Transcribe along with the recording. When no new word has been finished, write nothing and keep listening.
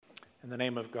In the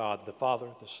name of God, the Father,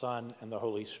 the Son, and the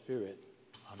Holy Spirit.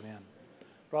 Amen.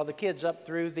 For all the kids up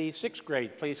through the 6th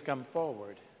grade, please come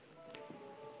forward.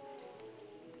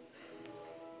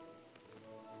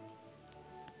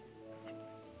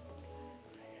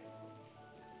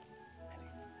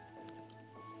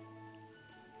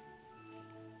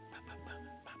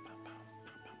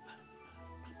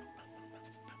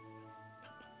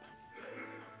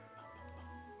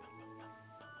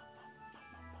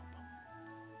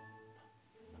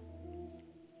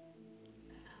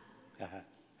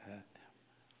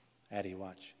 Addie,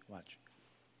 watch.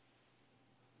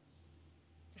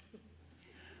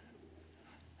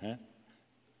 Huh?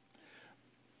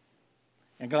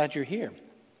 I'm glad you're here.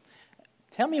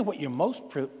 Tell me what your most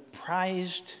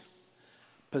prized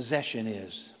possession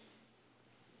is.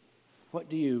 What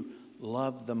do you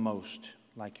love the most?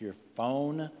 Like your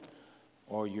phone,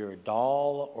 or your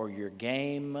doll, or your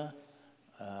game,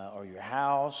 or your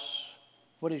house?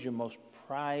 What is your most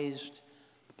prized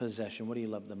possession? What do you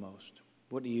love the most?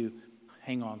 What do you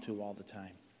hang on to all the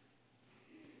time?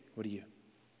 What do you?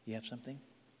 You have something?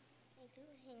 I do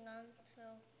hang on to,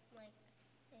 like,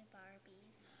 the Barbies.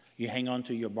 You hang on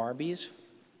to your Barbies?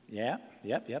 Yeah,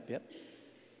 yep. My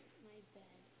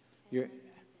bed.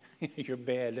 Your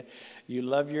bed. You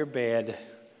love your bed.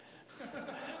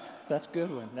 That's a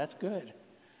good one. That's good.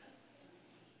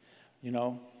 You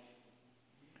know,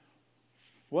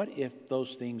 what if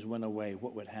those things went away?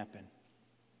 What would happen?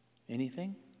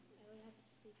 Anything? I would have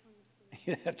to sleep on the floor.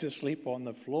 You'd have to sleep on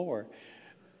the floor.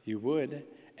 You would.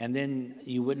 And then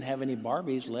you wouldn't have any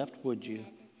Barbies left, would you? I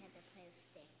just had to play with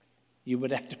sticks. You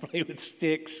would have to play with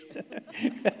sticks.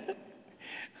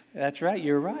 That's right.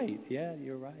 You're right. Yeah,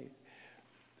 you're right.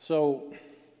 So,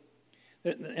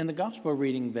 in the gospel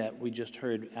reading that we just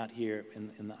heard out here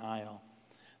in the aisle,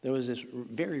 there was this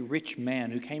very rich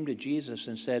man who came to Jesus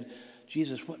and said,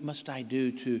 Jesus, what must I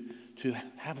do to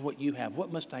have what you have?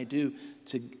 What must I do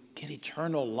to get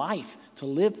eternal life, to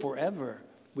live forever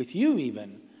with you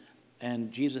even?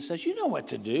 And Jesus says, you know what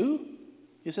to do.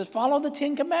 He says, follow the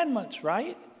 10 commandments,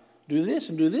 right? Do this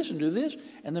and do this and do this.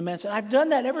 And the man said, I've done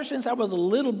that ever since I was a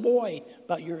little boy,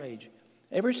 about your age.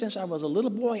 Ever since I was a little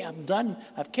boy,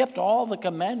 I've kept all the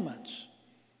commandments.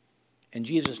 And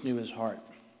Jesus knew his heart.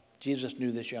 Jesus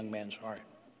knew this young man's heart.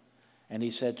 And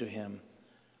he said to him,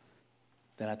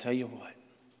 then I tell you what,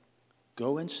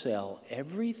 go and sell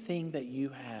everything that you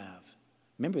have.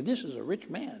 Remember, this is a rich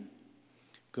man.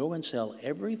 Go and sell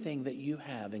everything that you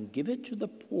have and give it to the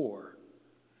poor,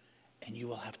 and you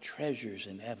will have treasures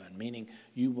in heaven, meaning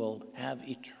you will have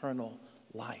eternal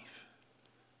life.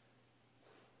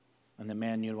 And the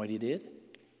man, you know what he did?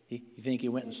 You think he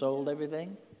went and sold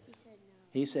everything? He said no.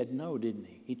 He said no, didn't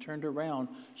he? He turned around,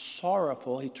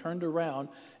 sorrowful. He turned around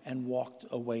and walked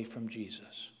away from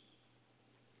Jesus.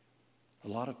 A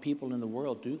lot of people in the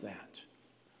world do that.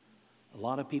 A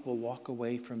lot of people walk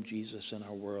away from Jesus in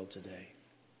our world today.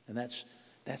 And that's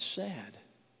sad.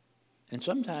 And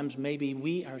sometimes maybe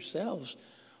we ourselves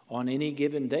on any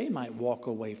given day might walk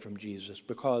away from Jesus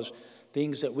because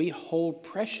things that we hold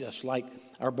precious, like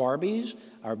our Barbies,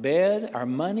 our bed, our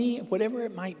money, whatever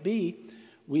it might be,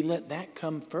 we let that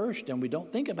come first and we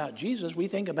don't think about Jesus. We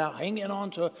think about hanging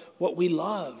on to what we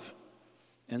love.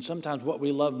 And sometimes what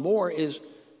we love more is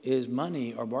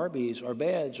money or Barbies or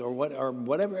beds or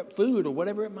whatever, food or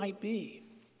whatever it might be,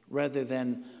 rather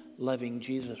than loving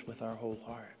Jesus with our whole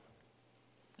heart.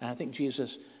 And I think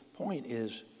Jesus' point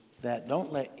is that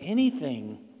don't let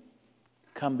anything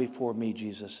come before me,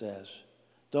 Jesus says.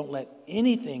 Don't let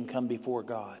anything come before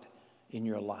God in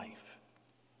your life.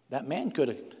 That man could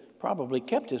have probably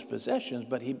kept his possessions,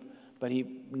 but he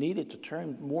needed to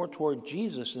turn more toward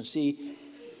Jesus and see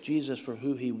Jesus for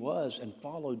who he was and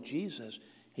follow Jesus.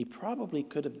 He probably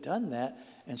could have done that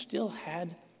and still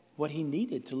had what he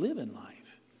needed to live in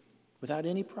life without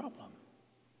any problem.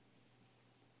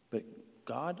 But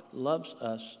God loves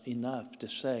us enough to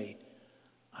say,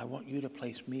 I want you to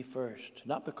place me first.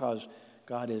 Not because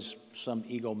God is some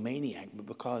egomaniac, but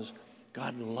because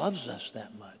God loves us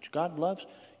that much. God loves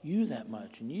you that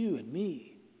much, and you and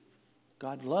me.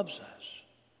 God loves us.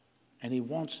 And he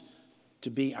wants to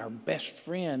be our best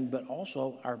friend, but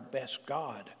also our best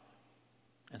God.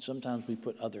 And sometimes we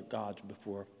put other gods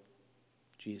before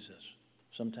Jesus.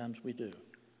 Sometimes we do.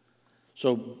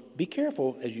 So be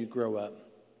careful as you grow up.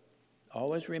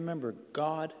 Always remember,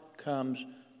 God comes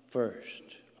first.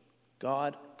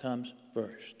 God comes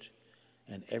first.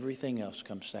 And everything else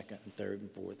comes second and third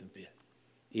and fourth and fifth.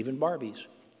 Even Barbies.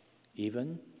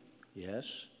 Even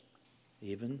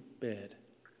bed.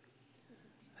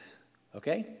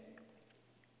 Okay?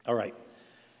 All right.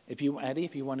 Addie,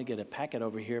 if you want to get a packet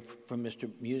over here from Mr.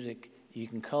 Music, you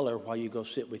can color while you go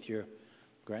sit with your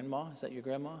grandma. Is that your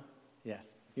grandma? Yeah.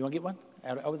 You want to get one?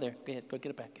 Over there. Go ahead. Go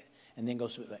get a packet. And then go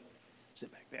sit back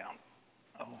down.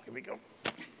 Oh, here we go.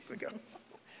 Here we go.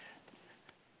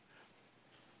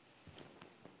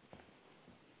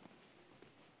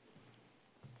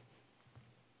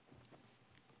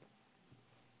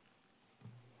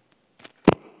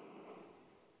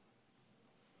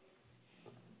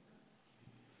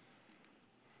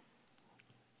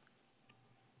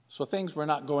 So things were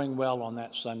not going well on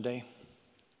that Sunday.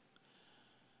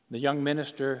 The young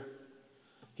minister,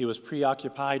 he was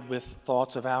preoccupied with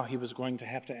thoughts of how he was going to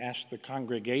have to ask the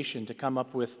congregation to come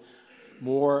up with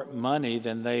more money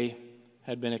than they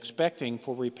had been expecting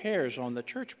for repairs on the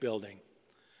church building.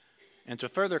 And to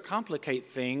further complicate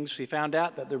things, he found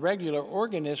out that the regular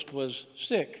organist was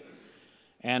sick,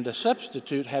 and a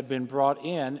substitute had been brought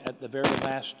in at the very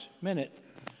last minute.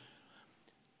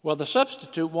 Well, the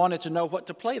substitute wanted to know what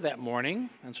to play that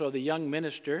morning, and so the young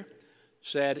minister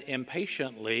said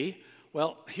impatiently,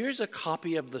 well, here's a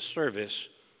copy of the service,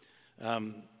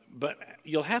 but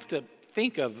you'll have to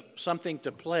think of something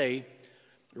to play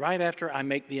right after I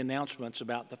make the announcements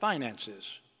about the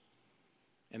finances.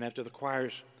 And after the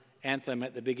choir's anthem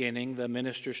at the beginning, the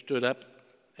minister stood up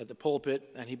at the pulpit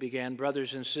and he began,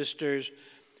 brothers and sisters,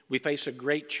 we face a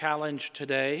great challenge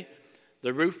today.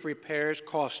 The roof repairs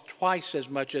cost twice as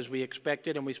much as we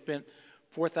expected, and we spent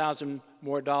 $4,000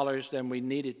 more than we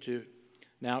needed to.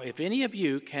 Now, if any of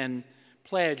you can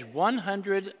pledge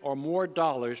 $100 or more,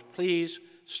 please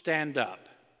stand up.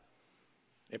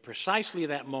 At precisely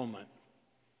that moment,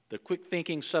 the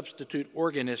quick-thinking substitute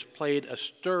organist played a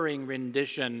stirring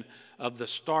rendition of the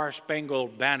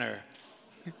Star-Spangled Banner.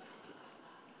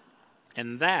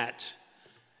 And that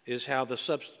is how the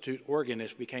substitute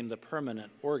organist became the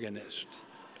permanent organist.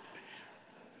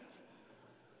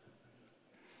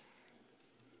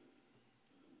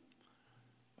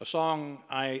 A song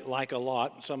I like a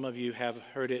lot, some of you have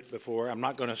heard it before. I'm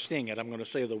not going to sing it, I'm going to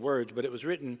say the words, but it was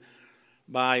written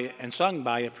by and sung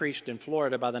by a priest in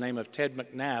Florida by the name of Ted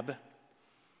McNabb.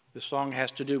 The song has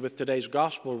to do with today's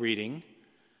gospel reading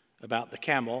about the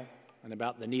camel and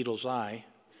about the needle's eye.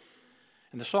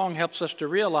 And the song helps us to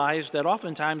realize that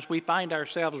oftentimes we find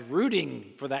ourselves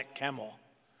rooting for that camel.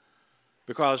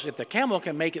 Because if the camel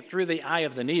can make it through the eye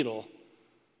of the needle,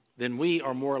 then we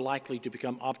are more likely to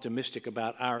become optimistic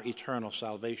about our eternal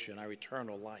salvation, our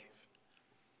eternal life.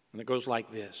 And it goes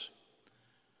like this.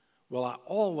 Well, I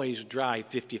always drive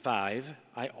 55.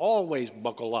 I always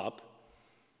buckle up.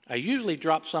 I usually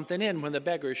drop something in when the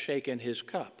beggar's shaking his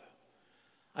cup.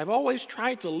 I've always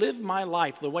tried to live my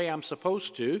life the way I'm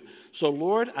supposed to, so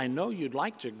Lord, I know you'd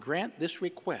like to grant this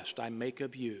request I make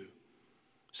of you.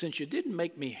 Since you didn't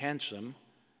make me handsome,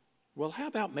 well, how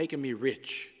about making me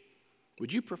rich?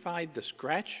 Would you provide the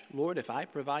scratch, Lord, if I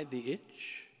provide the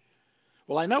itch?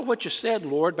 Well, I know what you said,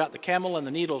 Lord, about the camel and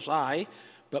the needle's eye,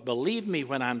 but believe me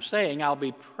when I'm saying I'll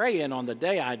be praying on the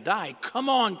day I die. Come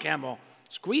on, camel,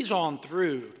 squeeze on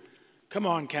through. Come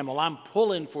on, camel, I'm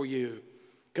pulling for you.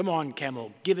 Come on,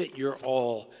 camel, give it your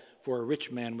all for a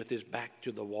rich man with his back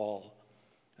to the wall.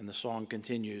 And the song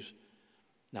continues.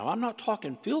 Now, I'm not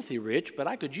talking filthy rich, but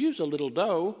I could use a little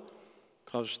dough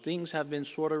because things have been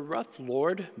sort of rough,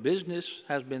 Lord. Business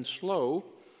has been slow.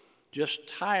 Just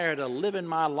tired of living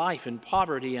my life in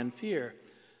poverty and fear.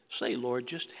 Say, Lord,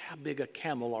 just how big a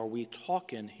camel are we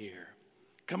talking here?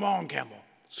 Come on, camel,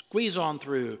 squeeze on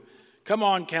through. Come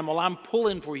on, camel, I'm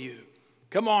pulling for you.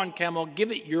 Come on, camel, give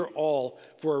it your all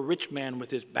for a rich man with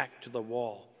his back to the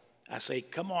wall. I say,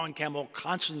 come on, camel,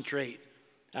 concentrate.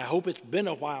 I hope it's been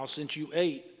a while since you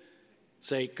ate.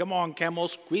 Say, come on, camel,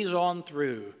 squeeze on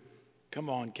through. Come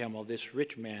on, camel, this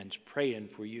rich man's praying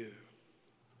for you.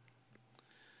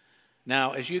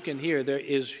 Now, as you can hear, there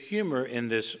is humor in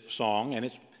this song, and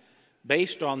it's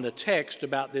based on the text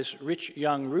about this rich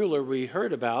young ruler we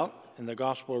heard about in the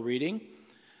gospel reading.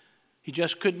 He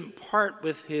just couldn't part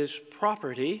with his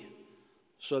property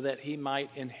so that he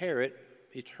might inherit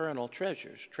eternal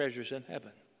treasures in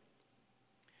heaven.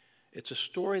 It's a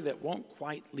story that won't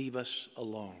quite leave us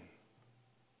alone.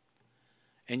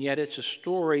 And yet it's a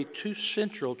story too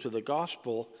central to the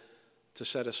gospel to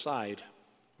set aside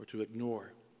or to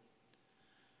ignore.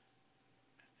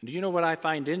 And do you know what I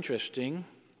find interesting?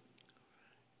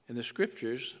 In the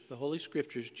scriptures, the Holy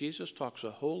Scriptures, Jesus talks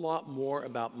a whole lot more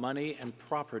about money and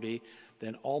property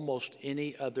than almost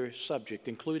any other subject,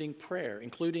 including prayer,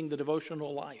 including the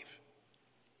devotional life.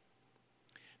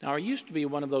 Now, I used to be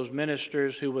one of those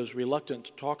ministers who was reluctant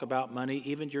to talk about money,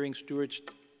 even during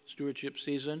stewardship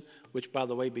season, which, by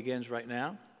the way, begins right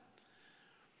now.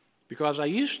 because I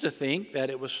used to think that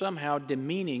it was somehow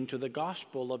demeaning to the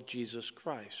gospel of Jesus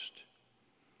Christ.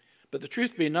 But the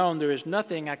truth be known, there is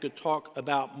nothing I could talk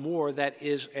about more that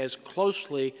is as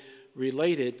closely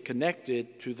related,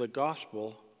 connected to the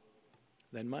gospel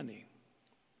than money,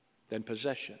 than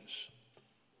possessions.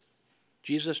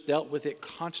 Jesus dealt with it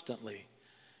constantly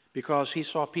because he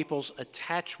saw people's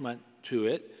attachment to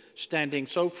it standing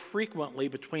so frequently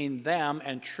between them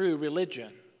and true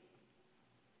religion.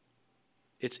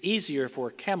 It's easier for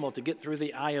a camel to get through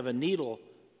the eye of a needle,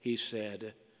 he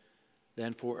said,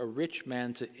 than for a rich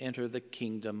man to enter the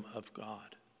kingdom of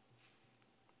God.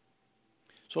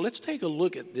 So let's take a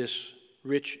look at this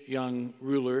rich young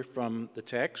ruler from the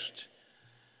text,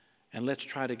 and let's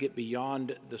try to get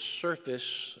beyond the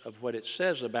surface of what it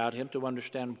says about him to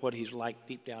understand what he's like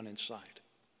deep down inside.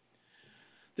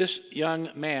 This young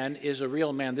man is a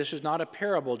real man. This is not a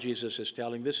parable Jesus is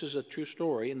telling. This is a true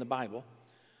story in the Bible.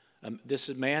 This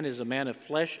man is a man of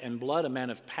flesh and blood, a man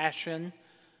of passion,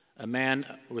 a man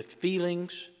with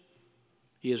feelings.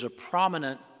 He is a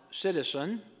prominent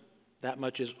citizen. That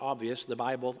much is obvious. The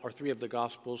Bible, or three of the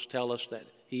Gospels, tell us that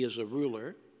he is a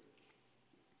ruler.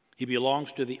 He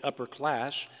belongs to the upper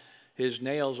class. His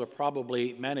nails are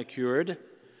probably manicured.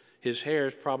 His hair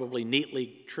is probably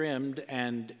neatly trimmed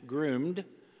and groomed.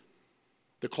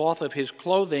 The cloth of his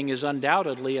clothing is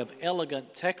undoubtedly of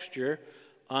elegant texture,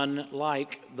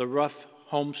 unlike the rough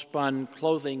homespun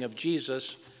clothing of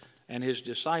Jesus and his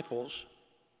disciples.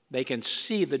 They can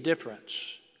see the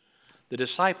difference. The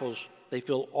disciples, they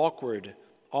feel awkward,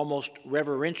 almost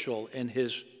reverential in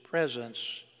his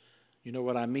presence. You know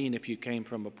what I mean if you came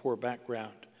from a poor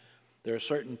background. There are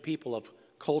certain people of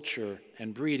culture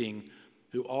and breeding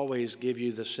who always give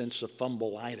you the sense of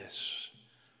fumbleitis.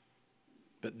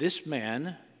 But this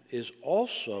man is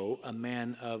also a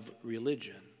man of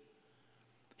religion.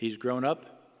 He's grown up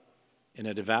in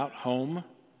a devout home,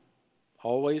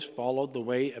 always followed the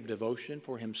way of devotion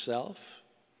for himself.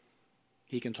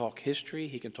 He can talk history,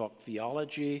 he can talk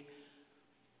theology.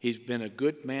 He's been a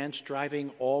good man,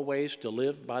 striving always to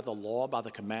live by the law, by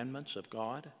the commandments of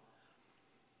God.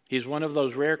 He's one of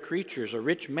those rare creatures, a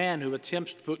rich man who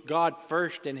attempts to put God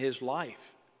first in his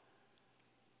life.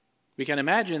 We can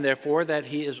imagine, therefore, that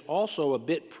he is also a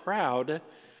bit proud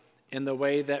in the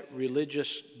way that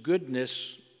religious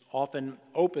goodness often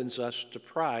opens us to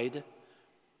pride.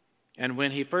 And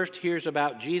when he first hears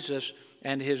about Jesus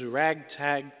and his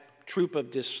ragtag troop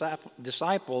of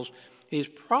disciples, he's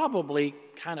probably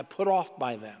kind of put off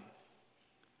by them.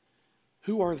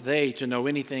 Who are they to know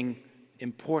anything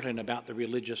important about the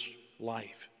religious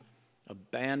life? A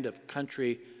band of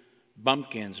country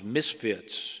bumpkins,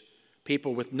 misfits,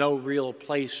 people with no real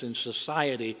place in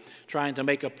society, trying to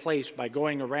make a place by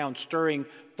going around stirring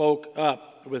folk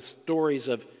up with stories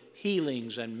of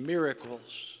healings and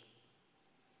miracles.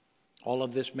 All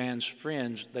of this man's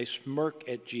friends, they smirk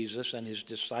at Jesus and his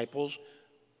disciples.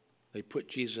 They put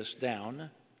Jesus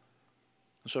down.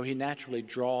 So he naturally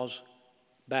draws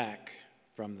back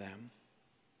from them.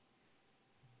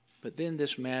 But then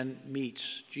this man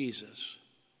meets Jesus.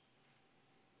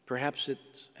 Perhaps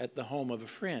it's at the home of a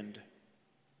friend.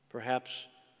 Perhaps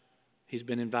he's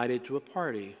been invited to a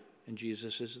party and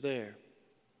Jesus is there.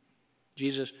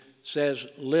 Jesus says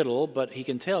little, but he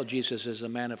can tell Jesus is a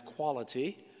man of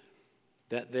quality,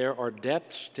 that there are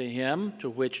depths to him to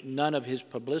which none of his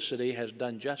publicity has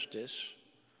done justice.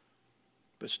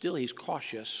 But still he's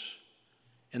cautious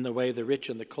in the way the rich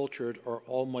and the cultured are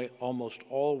almost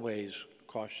always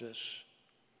cautious.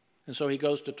 And so he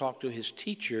goes to talk to his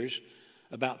teachers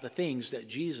about the things that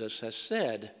Jesus has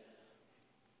said.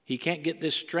 He can't get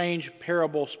this strange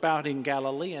parable spouting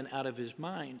Galilean out of his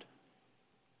mind.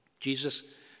 Jesus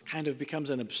kind of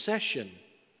becomes an obsession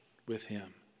with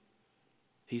him.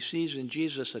 He sees in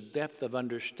Jesus a depth of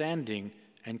understanding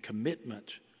and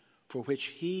commitment for which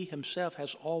he himself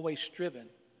has always striven.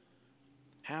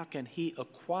 How can he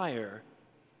acquire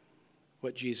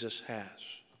what Jesus has?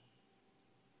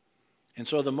 And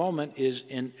so the moment is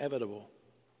inevitable,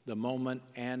 the moment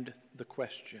and the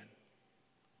question.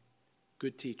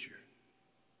 Good teacher,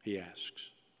 he asks,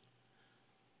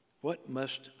 what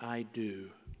must I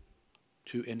do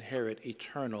to inherit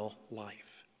eternal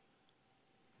life?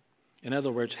 In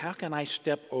other words, how can I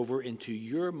step over into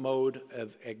your mode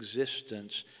of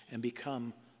existence and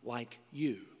become like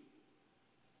you?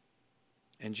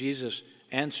 And Jesus'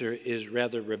 answer is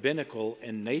rather rabbinical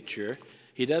in nature.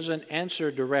 He doesn't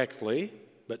answer directly,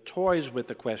 but toys with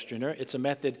the questioner. It's a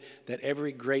method that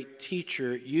every great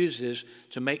teacher uses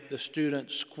to make the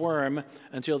student squirm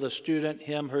until the student,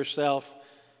 him herself,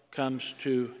 comes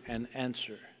to an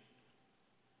answer.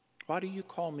 Why do you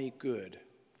call me good?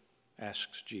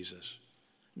 asks Jesus.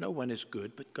 No one is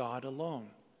good but God alone.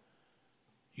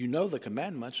 You know the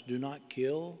commandments, do not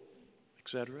kill,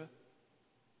 etc.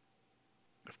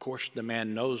 Of course, the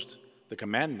man knows the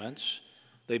commandments.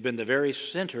 They've been the very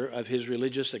center of his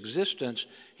religious existence.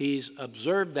 He's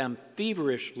observed them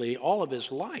feverishly all of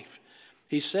his life.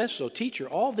 He says so, "Teacher,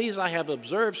 all these I have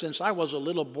observed since I was a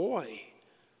little boy."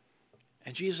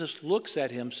 And Jesus looks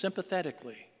at him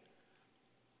sympathetically.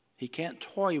 He can't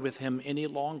toy with him any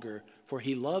longer, for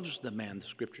he loves the man, the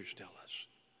scriptures tell us.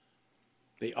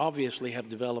 They obviously have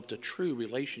developed a true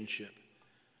relationship.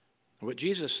 What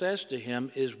Jesus says to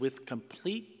him is with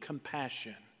complete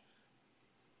compassion,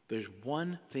 there's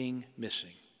one thing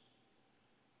missing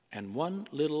and one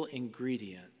little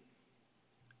ingredient,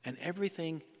 and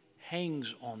everything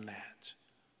hangs on that.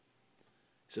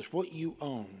 He says, what you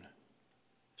own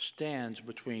stands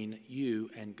between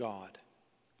you and God.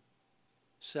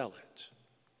 Sell it,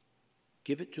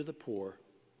 give it to the poor,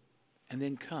 and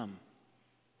then come,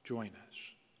 join us.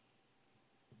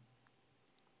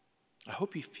 I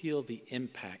hope you feel the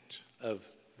impact of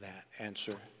that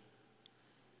answer,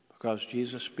 because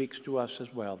Jesus speaks to us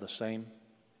as well the same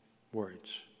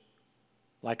words.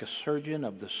 Like a surgeon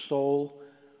of the soul,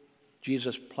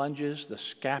 Jesus plunges the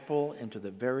scalpel into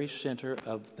the very center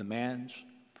of the man's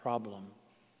problem,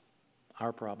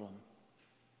 our problem,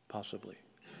 possibly.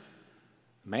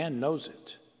 The man knows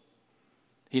it.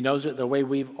 He knows it the way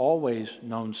we've always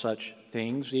known such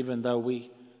things, even though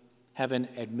we haven't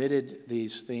admitted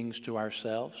these things to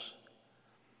ourselves.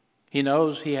 He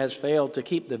knows he has failed to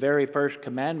keep the very first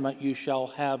commandment, "You shall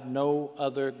have no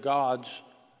other gods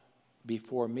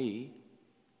before me."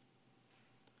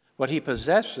 What he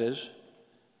possesses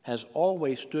has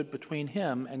always stood between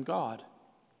him and God.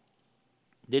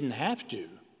 Didn't have to,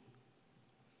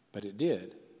 but it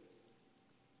did.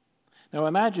 Now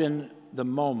imagine the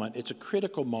moment. It's a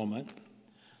critical moment.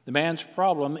 The man's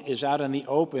problem is out in the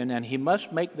open, and he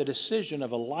must make the decision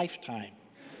of a lifetime.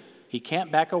 He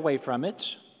can't back away from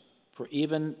it, for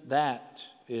even that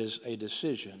is a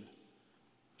decision.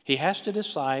 He has to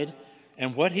decide,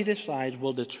 and what he decides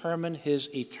will determine his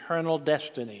eternal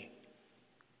destiny.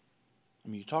 I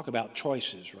mean, you talk about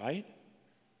choices, right?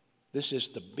 This is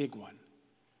the big one.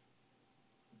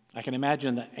 I can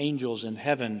imagine the angels in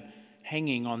heaven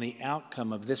hanging on the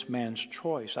outcome of this man's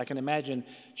choice. I can imagine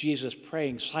Jesus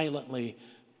praying silently,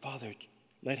 "Father,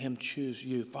 let him choose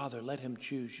you. Father, let him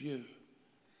choose you."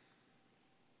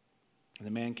 And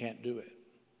the man can't do it.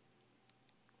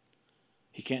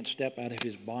 He can't step out of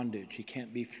his bondage. He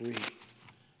can't be free.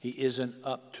 He isn't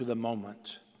up to the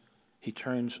moment. He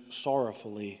turns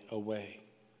sorrowfully away.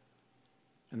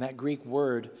 And that Greek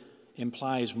word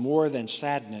implies more than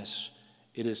sadness.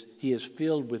 He is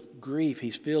filled with grief.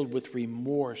 He's filled with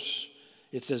remorse.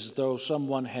 It's as though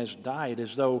someone has died,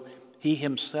 as though he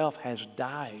himself has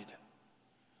died.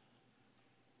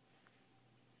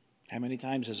 How many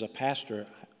times as a pastor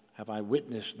have I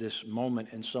witnessed this moment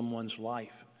in someone's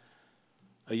life?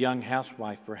 A young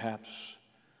housewife, perhaps,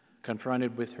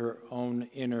 confronted with her own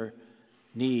inner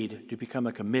need to become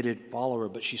a committed follower,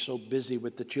 but she's so busy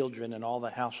with the children and all the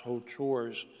household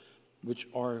chores, which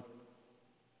are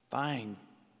fine.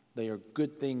 They are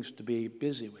good things to be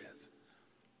busy with.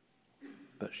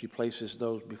 But she places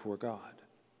those before God.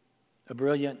 A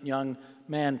brilliant young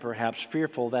man, perhaps,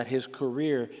 fearful that his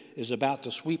career is about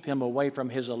to sweep him away from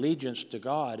his allegiance to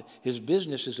God. His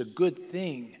business is a good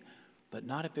thing, but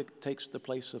not if it takes the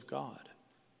place of God.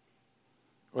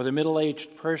 Or the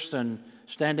middle-aged person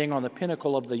standing on the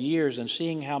pinnacle of the years and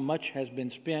seeing how much has been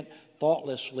spent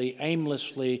thoughtlessly,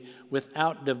 aimlessly,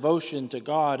 without devotion to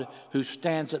God, who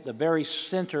stands at the very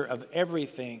center of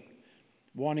everything,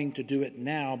 wanting to do it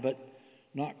now, but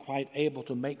not quite able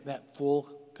to make that full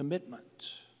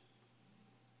commitment.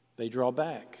 They draw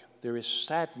back. There is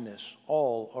sadness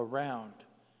all around.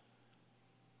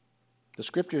 The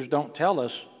scriptures don't tell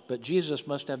us, but Jesus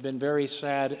must have been very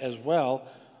sad as well,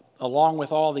 along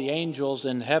with all the angels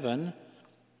in heaven.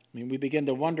 I mean, we begin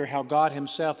to wonder how God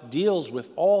himself deals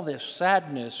with all this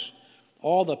sadness.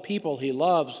 All the people he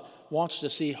loves wants to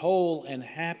see whole and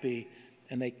happy,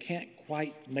 and they can't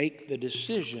quite make the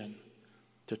decision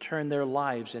to turn their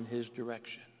lives in his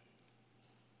direction.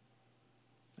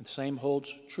 And the same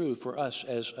holds true for us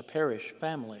as a parish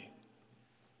family.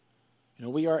 You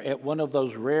know, we are at one of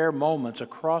those rare moments, a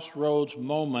crossroads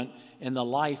moment in the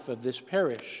life of this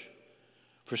parish.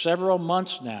 For several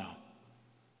months now,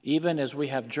 even as we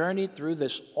have journeyed through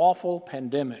this awful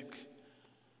pandemic,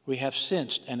 we have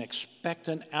sensed an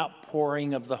expectant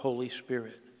outpouring of the Holy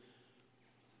Spirit.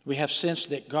 We have sensed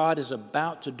that God is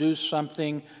about to do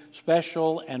something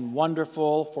special and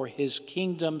wonderful for his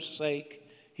kingdom's sake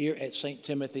here at St.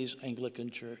 Timothy's Anglican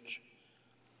Church.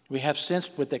 We have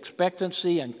sensed with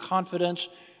expectancy and confidence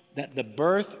that the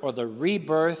birth or the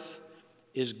rebirth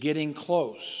is getting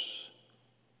close.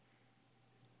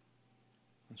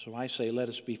 And so I say, let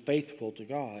us be faithful to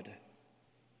God.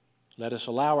 Let us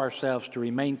allow ourselves to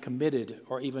remain committed,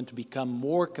 or even to become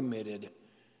more committed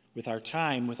with our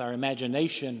time, with our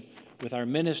imagination, with our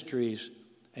ministries,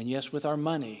 and yes, with our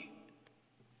money.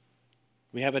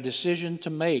 We have a decision to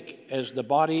make as the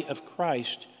body of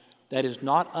Christ that is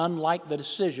not unlike the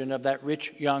decision of that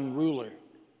rich young ruler.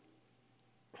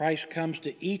 Christ comes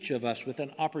to each of us with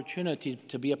an opportunity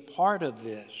to be a part of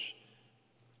this.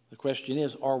 The question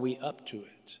is, are we up to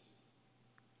it?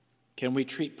 Can we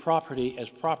treat property as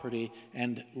property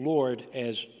and Lord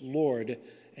as Lord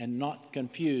and not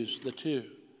confuse the two?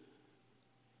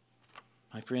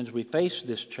 My friends, we face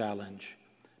this challenge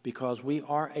because we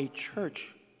are a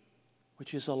church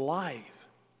which is alive.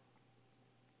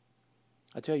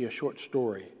 I'll tell you a short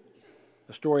story,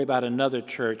 a story about another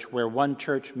church where one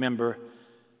church member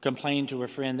complained to a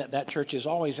friend that that church is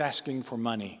always asking for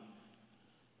money.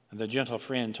 And the gentle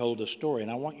friend told a story, and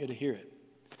I want you to hear it.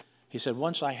 He said,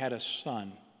 once I had a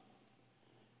son,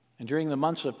 and during the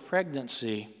months of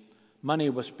pregnancy, money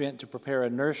was spent to prepare a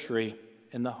nursery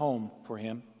in the home for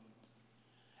him.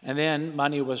 And then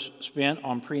money was spent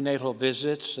on prenatal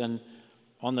visits and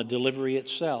on the delivery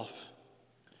itself.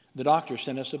 The doctor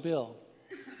sent us a bill,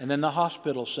 and then the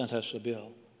hospital sent us a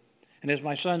bill. And as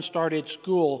my son started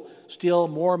school, still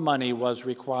more money was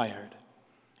required.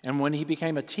 And when he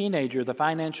became a teenager, the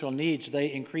financial needs,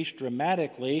 they increased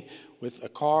dramatically with a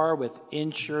car, with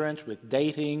insurance, with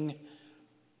dating.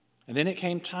 And then it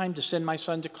came time to send my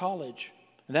son to college,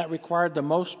 and that required the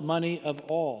most money of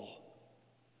all.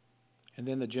 And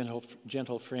then the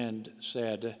gentle friend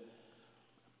said,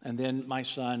 and then my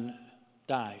son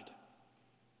died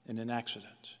in an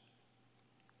accident.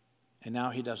 And now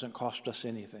he doesn't cost us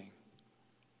anything.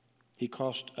 He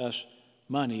cost us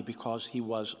money because he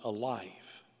was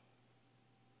alive.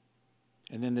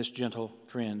 And then this gentle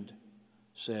friend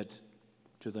said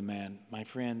to the man, my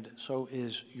friend, so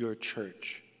is your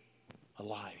church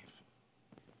alive.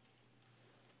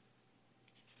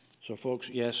 So folks,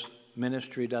 yes,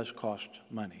 ministry does cost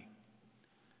money.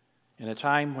 In a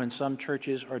time when some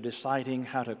churches are deciding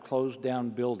how to close down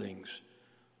buildings,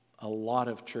 a lot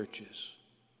of churches,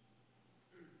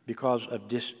 because of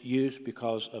disuse,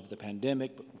 because of the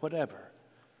pandemic, whatever,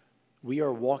 we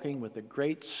are walking with a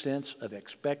great sense of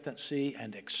expectancy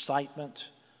and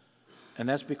excitement, and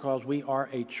that's because we are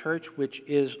a church which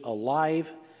is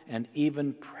alive and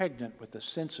even pregnant with a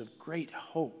sense of great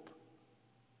hope.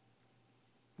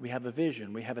 We have a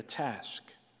vision, we have a task.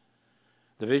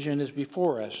 The vision is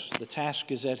before us, the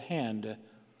task is at hand.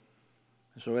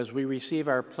 So as we receive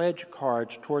our pledge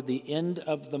cards toward the end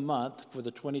of the month for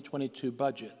the 2022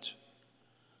 budget,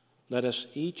 let us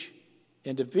each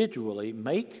individually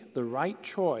make the right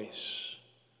choice,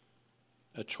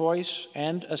 a choice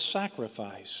and a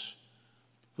sacrifice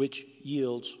which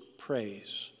yields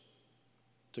praise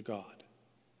to God.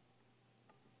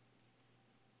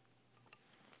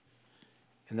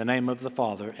 In the name of the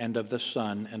Father, and of the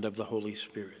Son, and of the Holy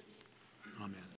Spirit. Amen.